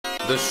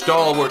The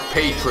stalwart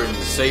patrons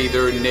say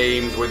their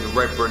names with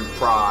reverent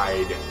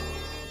pride.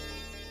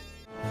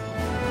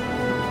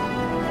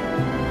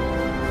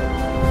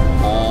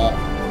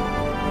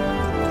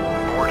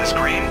 Board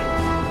screen.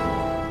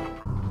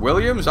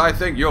 Williams, I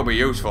think you'll be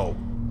useful.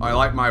 I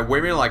like my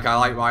women like I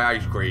like my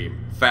ice cream.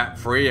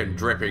 Fat-free and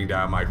dripping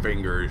down my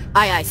fingers.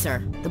 Aye, aye,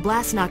 sir. The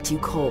blast knocked you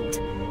cold.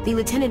 The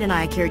lieutenant and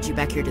I carried you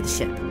back here to the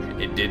ship.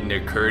 It didn't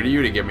occur to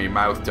you to give me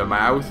mouth to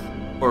mouth?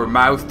 Or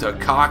mouth to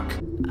cock?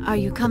 Are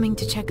you coming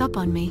to check up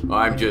on me?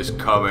 I'm just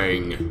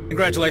coming.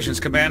 Congratulations,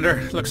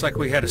 Commander. Looks like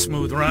we had a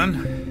smooth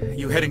run.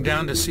 You heading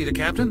down to see the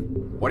captain?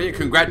 What are you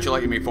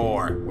congratulating me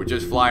for? We're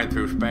just flying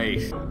through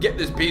space. Get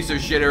this piece of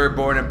shit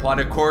airborne and plot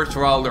a course for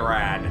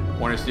Alderaan.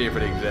 Want to see if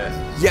it exists.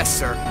 Yes,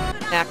 sir.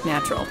 Act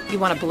natural. You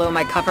want to blow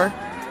my cover?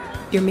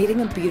 You're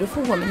meeting a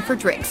beautiful woman for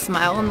drinks.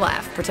 Smile and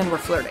laugh. Pretend we're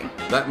flirting.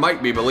 That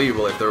might be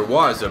believable if there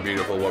was a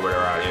beautiful woman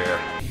around here.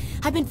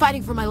 I've been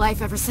fighting for my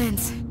life ever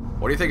since.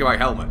 What do you think of my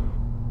helmet?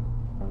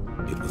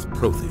 It was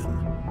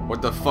Prothean.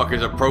 What the fuck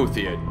is a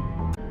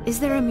Prothean?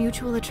 Is there a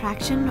mutual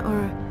attraction,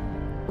 or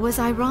was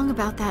I wrong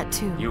about that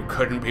too? You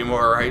couldn't be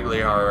more right,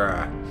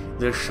 Liara.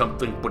 There's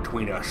something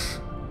between us.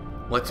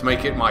 Let's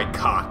make it my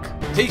cock.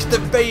 Taste the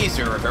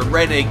phaser of a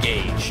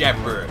renegade,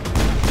 Shepard.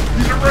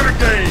 He's a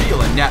renegade!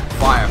 Feel a net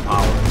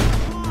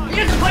firepower. He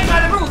doesn't play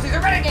by the rules. He's a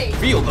renegade.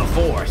 Feel the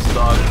force,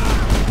 thug.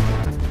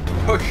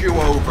 Push you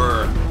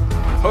over.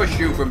 Push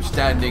you from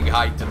standing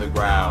height to the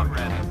ground.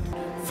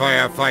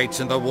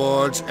 Firefights in the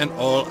wards, an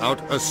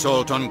all-out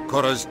assault on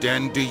Korra's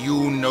den. Do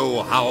you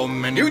know how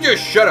many— You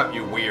just shut up,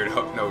 you weird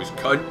hook-nosed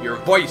cunt. Your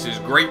voice is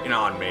grating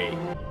on me.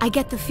 I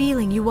get the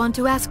feeling you want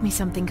to ask me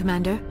something,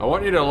 Commander. I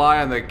want you to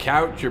lie on the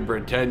couch and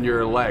pretend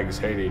your legs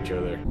hate each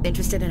other.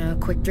 Interested in a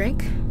quick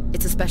drink?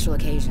 It's a special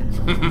occasion.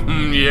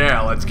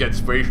 Yeah, let's get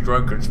space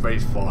drunk and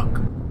space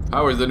fuck.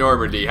 How is the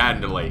Normandy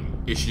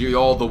handling? Is she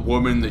all the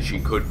woman that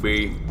she could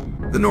be?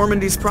 The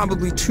Normandy's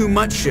probably too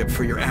much ship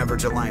for your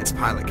average Alliance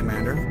pilot,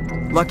 Commander.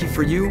 Lucky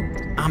for you,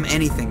 I'm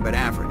anything but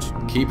average.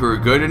 Keep her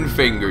good and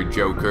fingered,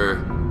 Joker.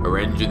 Her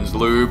engine's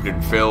lubed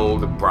and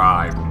filled and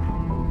primed.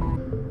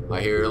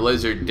 I hear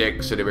lizard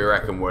dicks are to be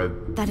reckoned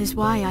with. That is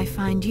why I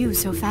find you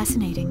so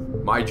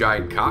fascinating. My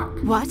giant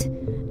cock? What?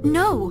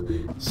 No!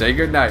 Say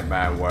goodnight,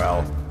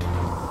 Manuel.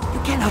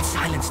 You cannot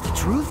silence the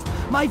truth.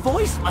 My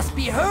voice must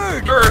be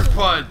heard. Earth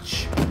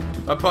punch!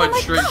 A punch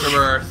straight from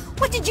Earth.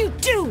 What did you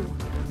do?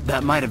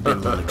 That might have been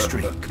a little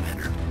extreme,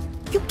 Commander.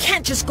 You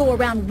can't just go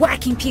around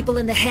whacking people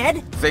in the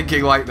head.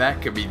 Thinking like that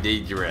could be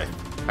dangerous.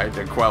 I had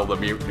to quell the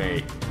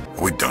mutiny.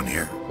 Are we done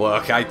here?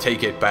 Look, I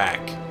take it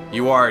back.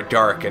 You are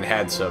dark and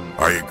handsome.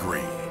 I agree.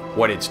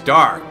 When it's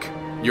dark,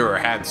 you're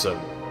handsome.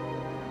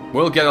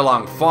 We'll get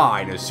along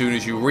fine as soon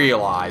as you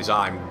realize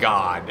I'm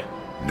God.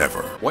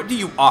 Never. What do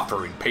you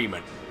offer in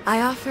payment?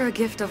 I offer a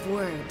gift of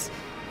words,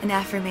 an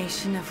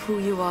affirmation of who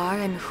you are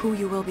and who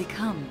you will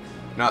become.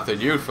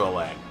 Nothing useful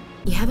then.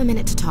 You have a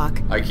minute to talk.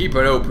 I keep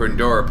an open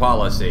door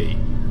policy.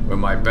 When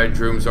my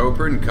bedroom's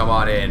open, come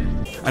on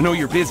in. I know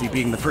you're busy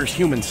being the first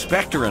human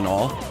Spectre and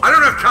all. I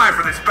don't have time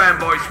for this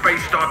fanboy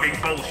space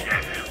stalking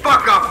bullshit.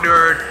 Fuck off,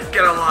 nerd.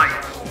 Get a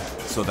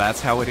life. So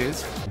that's how it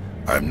is?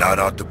 I'm not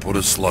out to put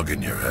a slug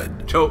in your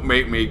head. Don't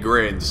make me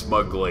grin,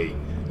 smugly.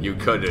 You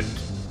couldn't.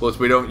 Plus,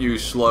 we don't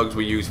use slugs,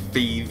 we use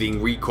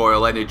thieving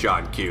recoil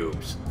energon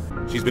cubes.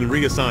 She's been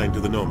reassigned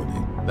to the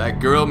Normandy. That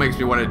girl makes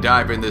me want to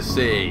dive in the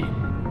sea.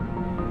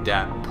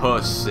 That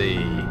pussy.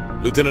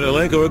 Lieutenant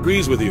Alenko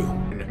agrees with you.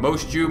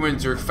 Most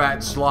humans are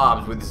fat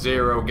slobs with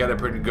zero get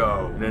up and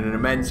go, and an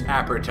immense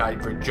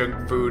appetite for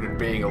junk food and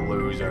being a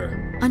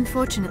loser.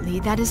 Unfortunately,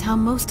 that is how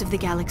most of the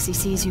galaxy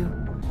sees you.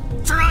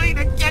 Trying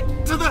to get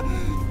to the—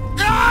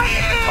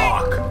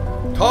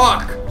 Talk!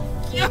 Talk!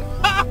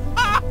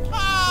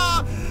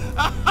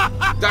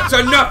 That's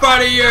enough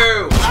out of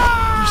you!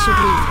 You should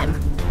leave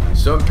him.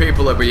 Some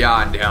people are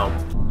beyond help.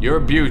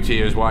 Your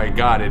beauty is why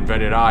God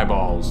invented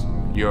eyeballs.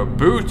 Your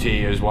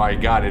booty is why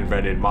God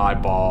invented my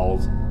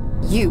balls.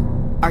 You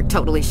are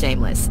totally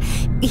shameless.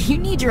 You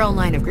need your own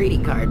line of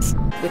greeting cards.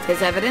 With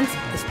his evidence,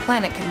 this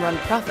planet can run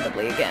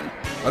profitably again.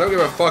 I don't give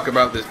a fuck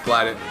about this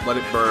planet. Let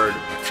it burn.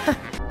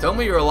 Tell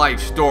me your life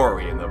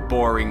story in the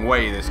boring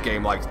way this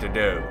game likes to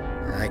do.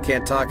 I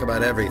can't talk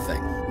about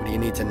everything. What do you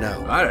need to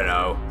know? I don't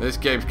know. This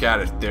game's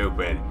kinda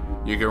stupid.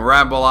 You can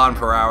ramble on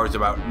for hours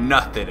about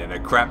nothing in a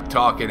crap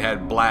talking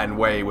head bland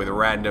way with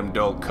random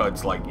dull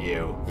cuds like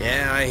you.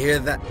 Yeah, I hear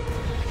that.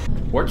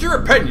 What's your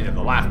opinion of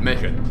the last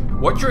mission?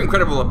 What's your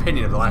incredible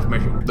opinion of the last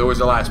mission? There was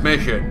a last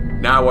mission.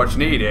 Now what's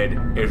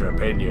needed is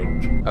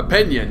opinions.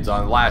 Opinions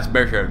on last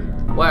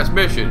mission. Last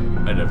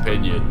mission and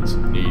opinions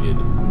needed.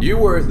 You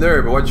weren't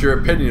there, but what's your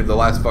opinion of the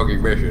last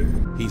fucking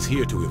mission? He's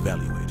here to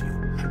evaluate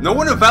you. No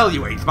one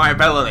evaluates my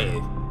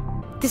ability.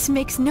 This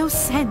makes no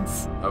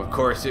sense. Of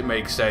course it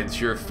makes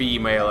sense. You're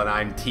female and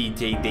I'm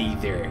TT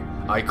Deether.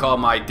 I call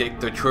my dick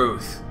the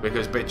truth,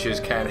 because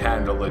bitches can't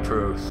handle the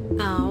truth.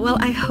 Oh, well,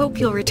 I hope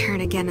you'll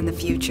return again in the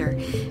future.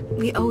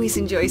 We always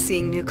enjoy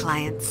seeing new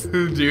clients.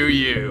 Who do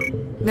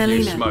you?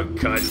 Melina. You smug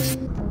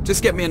cunt.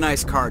 Just get me a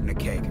nice card and a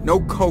cake. No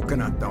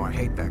coconut, though. I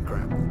hate that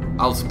crap.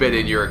 I'll spit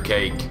in your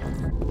cake.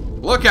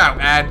 Look out,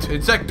 Ant!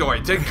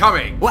 Insectoids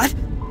incoming! What?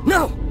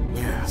 No!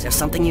 Is there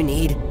something you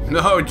need?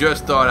 No,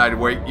 just thought I'd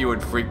wake you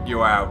and freak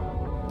you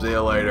out. See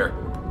you later.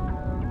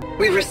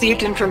 We've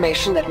received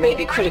information that may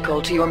be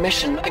critical to your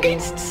mission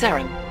against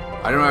Saren.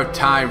 I don't have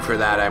time for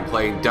that. I'm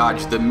playing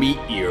Dodge the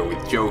Meteor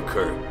with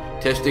Joker.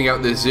 Testing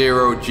out the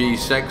zero-G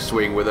sex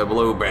swing with a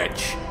blue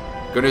bitch.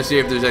 Gonna see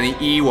if there's any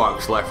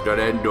Ewoks left on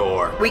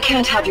Endor. We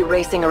can't have you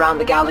racing around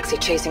the galaxy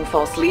chasing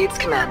false leads,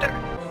 Commander.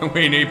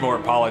 We need more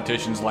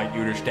politicians like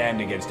you to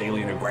stand against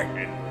alien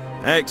aggression.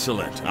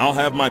 Excellent. I'll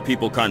have my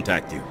people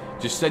contact you.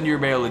 Just send your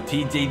mail to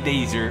TJ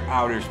Dazer,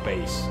 Outer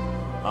Space.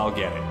 I'll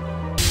get it.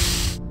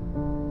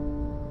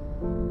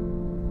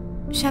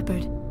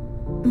 Shepard,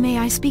 may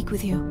I speak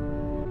with you?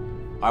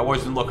 I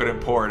wasn't looking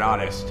at poor and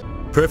honest.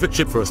 Perfect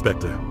ship for a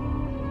Spectre.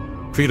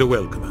 Treat her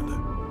well, Commander.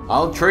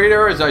 I'll treat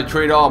her as I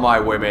treat all my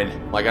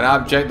women. Like an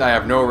object I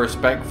have no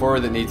respect for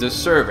that needs a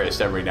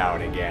service every now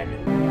and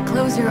again.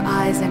 Close your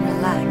eyes and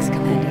relax,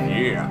 Commander.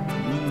 Yeah.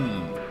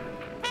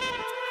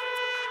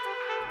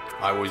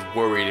 I was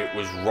worried it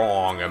was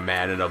wrong, a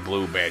man and a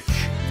blue bitch.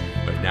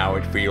 But now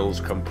it feels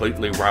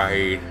completely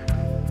right.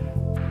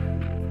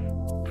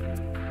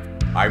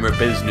 I'm a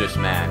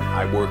businessman.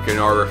 I work in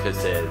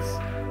orifices.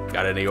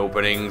 Got any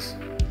openings?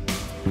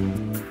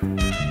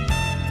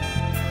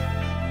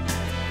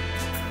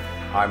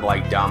 I'm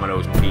like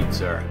Domino's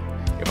Pizza.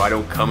 If I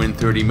don't come in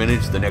 30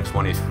 minutes, the next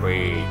one is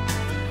free.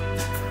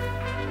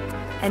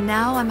 And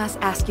now I must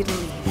ask you to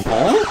leave.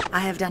 Huh? I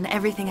have done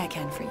everything I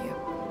can for you.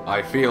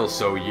 I feel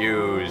so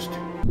used.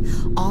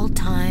 All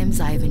times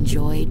I've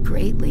enjoyed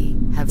greatly,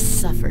 have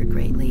suffered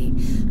greatly,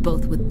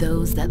 both with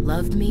those that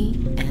loved me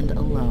and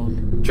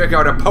alone. Check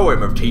out a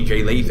poem of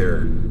T.J.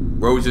 Lather.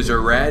 Roses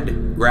are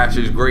red, grass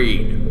is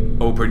green.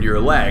 Open your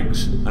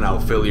legs, and I'll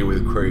fill you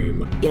with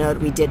cream. You know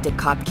what we did to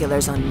cop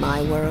killers on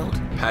my world?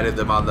 Patted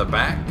them on the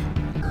back.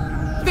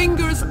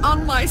 Fingers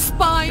on my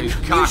spine. His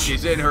cock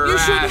is in her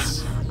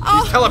ass.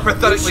 Oh, he's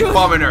telepathetically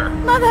bombing her.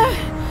 Mother,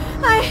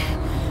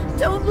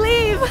 don't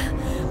leave.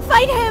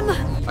 Fight him.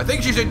 I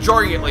think she's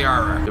enjoying it,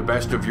 Liara. The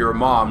best of your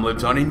mom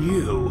lives on in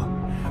you.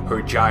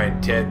 Her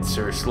giant tits,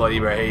 her slutty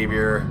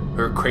behavior,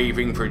 her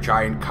craving for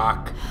giant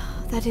cock.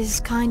 That is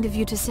kind of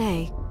you to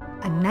say.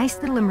 A nice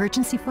little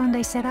emergency fund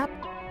I set up.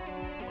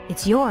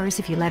 It's yours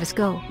if you let us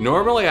go.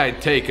 Normally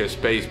I'd take a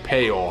space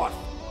payoff,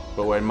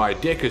 but when my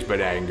dick has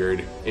been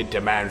angered, it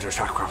demands a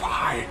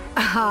sacrifice.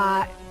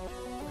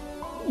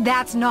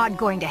 That's not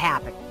going to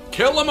happen.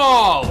 Kill them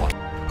all!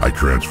 I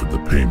transferred the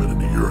payment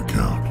into your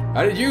account.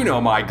 How did you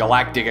know my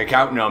galactic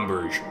account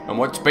numbers? And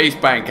what space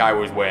bank I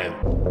was with?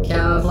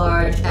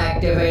 Camouflage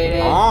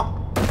activated. Huh?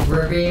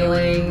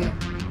 Revealing.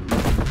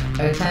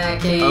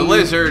 Attacking. A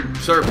lizard,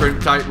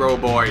 serpent type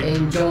roboid.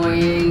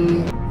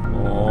 Enjoying.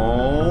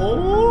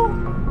 Oh.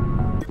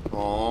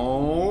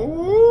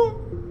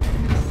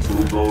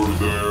 Who goes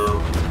there?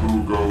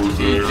 Who goes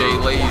there?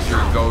 TJ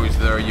Laser goes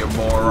there, you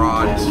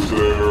morons. Who goes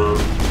there?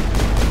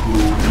 Who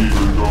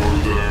even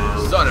goes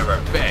there? Son of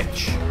a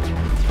bitch.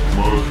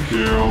 Must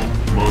kill,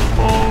 must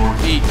bone,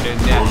 eat the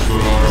next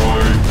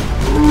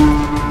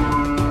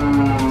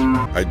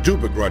I do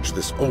begrudge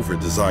this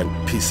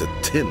over-designed piece of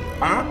tin.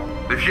 Huh?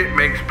 The ship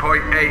makes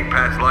 0.8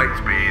 past light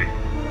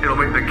speed. It'll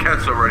make the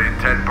Kessel run in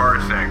 10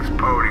 parsecs,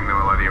 poning the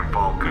Millennium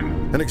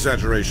Falcon. An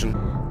exaggeration.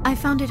 I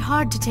found it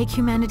hard to take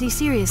humanity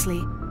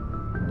seriously.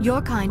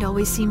 Your kind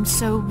always seemed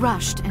so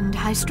rushed and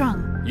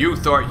high-strung. You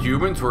thought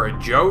humans were a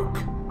joke?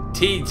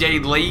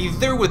 TJ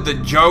Lather with the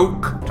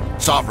joke?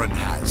 Sovereign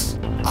has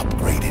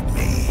upgraded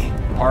me.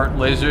 Part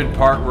lizard,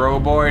 part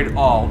roboid,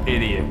 all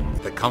idiot.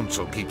 The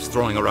Council keeps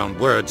throwing around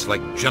words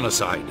like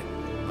genocide.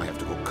 I have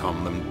to go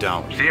calm them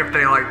down. See if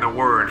they like the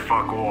word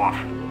fuck off.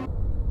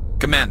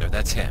 Commander,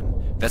 that's him.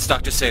 That's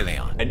Dr.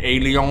 Saleon. An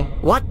alien?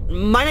 What?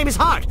 My name is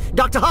Hart.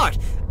 Dr. Hart.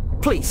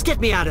 Please, get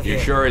me out of here.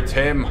 You sure it's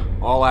him?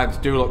 All ants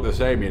do look the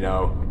same, you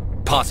know.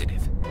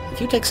 Positive. If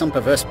you take some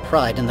perverse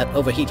pride in that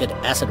overheated,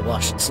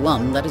 acid-washed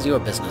slum, that is your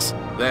business.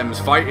 Them's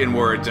fighting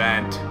words,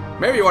 Ant.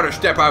 Maybe you want to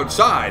step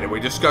outside and we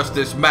discuss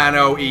this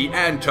Mano e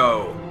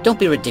Anto. Don't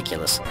be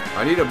ridiculous.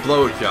 I need a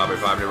blowjob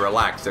if I'm to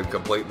relax and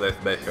complete this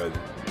mission.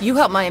 You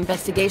help my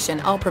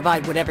investigation, I'll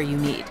provide whatever you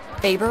need.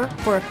 Favor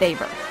for a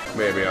favor.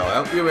 Maybe I'll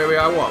help you, maybe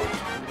I won't.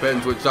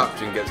 Depends which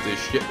option gets this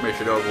shit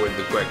mission over with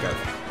the quickest.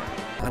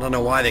 I don't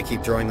know why they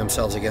keep throwing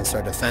themselves against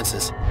our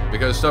defenses.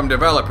 Because some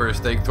developers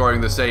think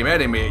throwing the same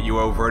enemy at you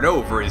over and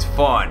over is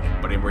fun,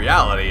 but in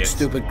reality it's...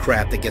 stupid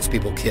crap that gets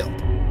people killed.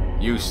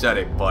 You said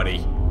it,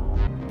 buddy.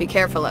 Be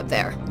careful up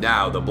there.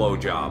 Now the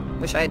blowjob.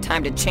 Wish I had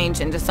time to change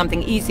into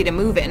something easy to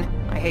move in.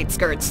 I hate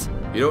skirts.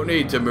 You don't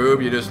need to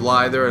move, you just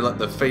lie there and let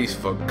the face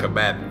fuck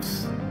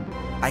commence.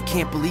 I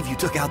can't believe you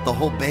took out the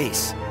whole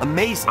base.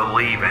 Amazing.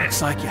 Believe it.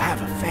 Looks like you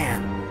have a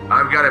fan.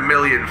 I've got 1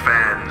 million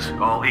fans,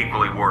 all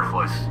equally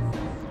worthless.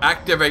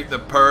 Activate the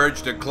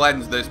purge to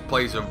cleanse this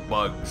place of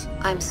bugs.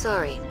 I'm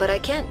sorry, but I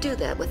can't do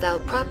that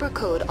without proper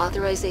code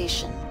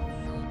authorization.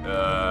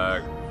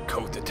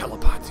 Code the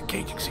telepods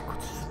engaging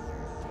sequences.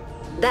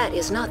 That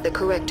is not the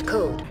correct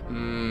code.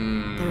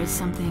 There is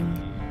something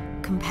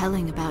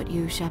compelling about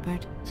you,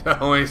 Shepard.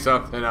 Tell me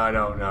something I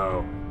don't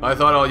know. I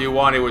thought all you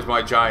wanted was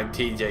my giant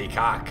TJ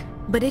cock.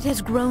 But it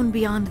has grown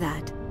beyond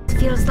that.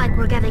 Feels like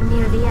we're getting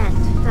near the end,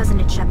 doesn't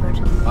it, Shepard?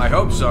 I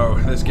hope so.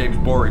 This game's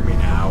boring me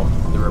now.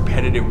 The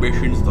repetitive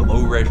missions, the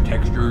low-res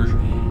textures.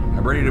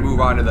 I'm ready to move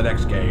on to the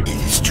next game. It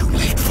is too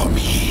late for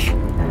me.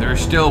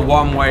 There's still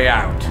one way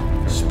out.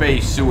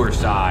 Space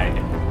suicide.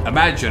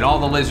 Imagine all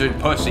the lizard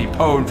pussy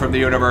pwned from the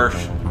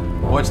universe.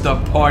 What's the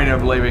point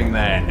of living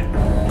then?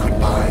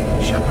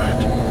 Goodbye, Shepard.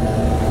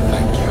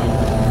 Thank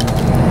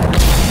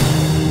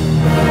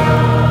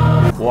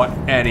you. What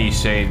any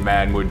sane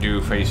man would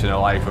do facing a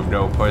life of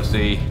no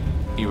pussy,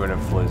 even a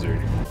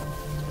blizzard.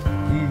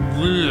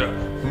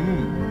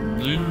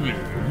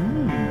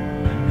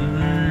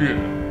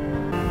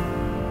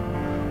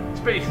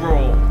 Space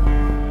roll.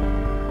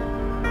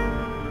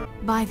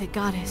 By the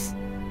goddess,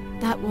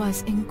 that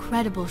was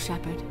incredible,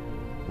 Shepard.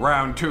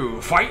 Round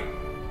 2, fight!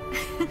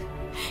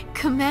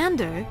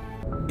 Commander?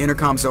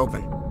 Intercom's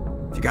open.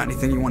 If you got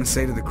anything you want to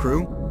say to the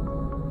crew,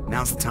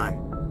 now's the time.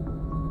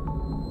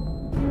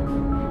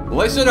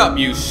 Listen up,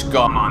 you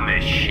scum on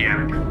this ship.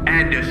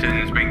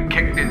 Anderson's been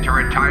kicked into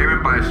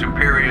retirement by a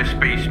superior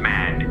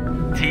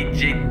spaceman.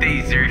 TJ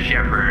Dazer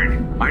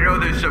Shepard. I know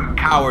there's some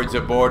cowards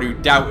aboard who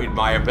doubted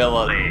my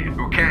ability.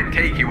 Who can't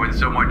take you when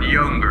someone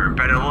younger,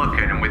 better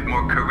looking, and with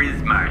more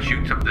charisma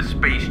shoots up the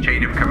space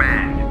chain of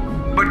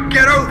command. But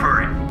get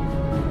over it!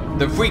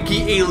 The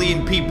freaky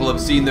alien people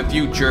have seen the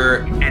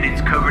future. And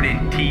it's covered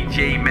in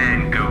TJ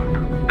man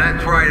goop.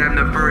 That's right, I'm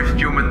the first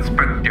human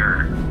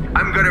Spectre.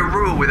 I'm gonna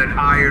rule with an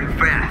iron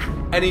fist.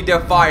 Any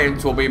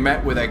defiance will be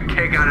met with a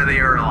kick out of the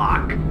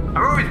airlock.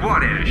 I've always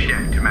wanted a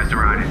ship to mess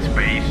around in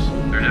space.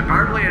 There's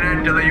apparently an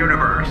end to the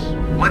universe.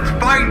 Let's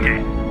find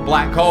it!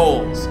 Black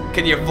holes.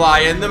 Can you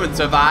fly in them and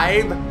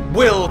survive?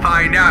 We'll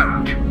find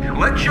out.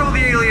 Let's show the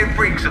alien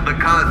freaks of the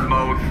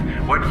cosmos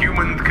what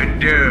humans can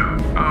do.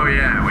 Oh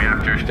yeah, we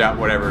have to stop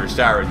whatever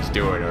Saren's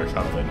doing or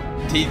something.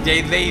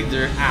 TJ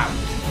Laser out.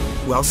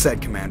 Well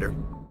said, Commander.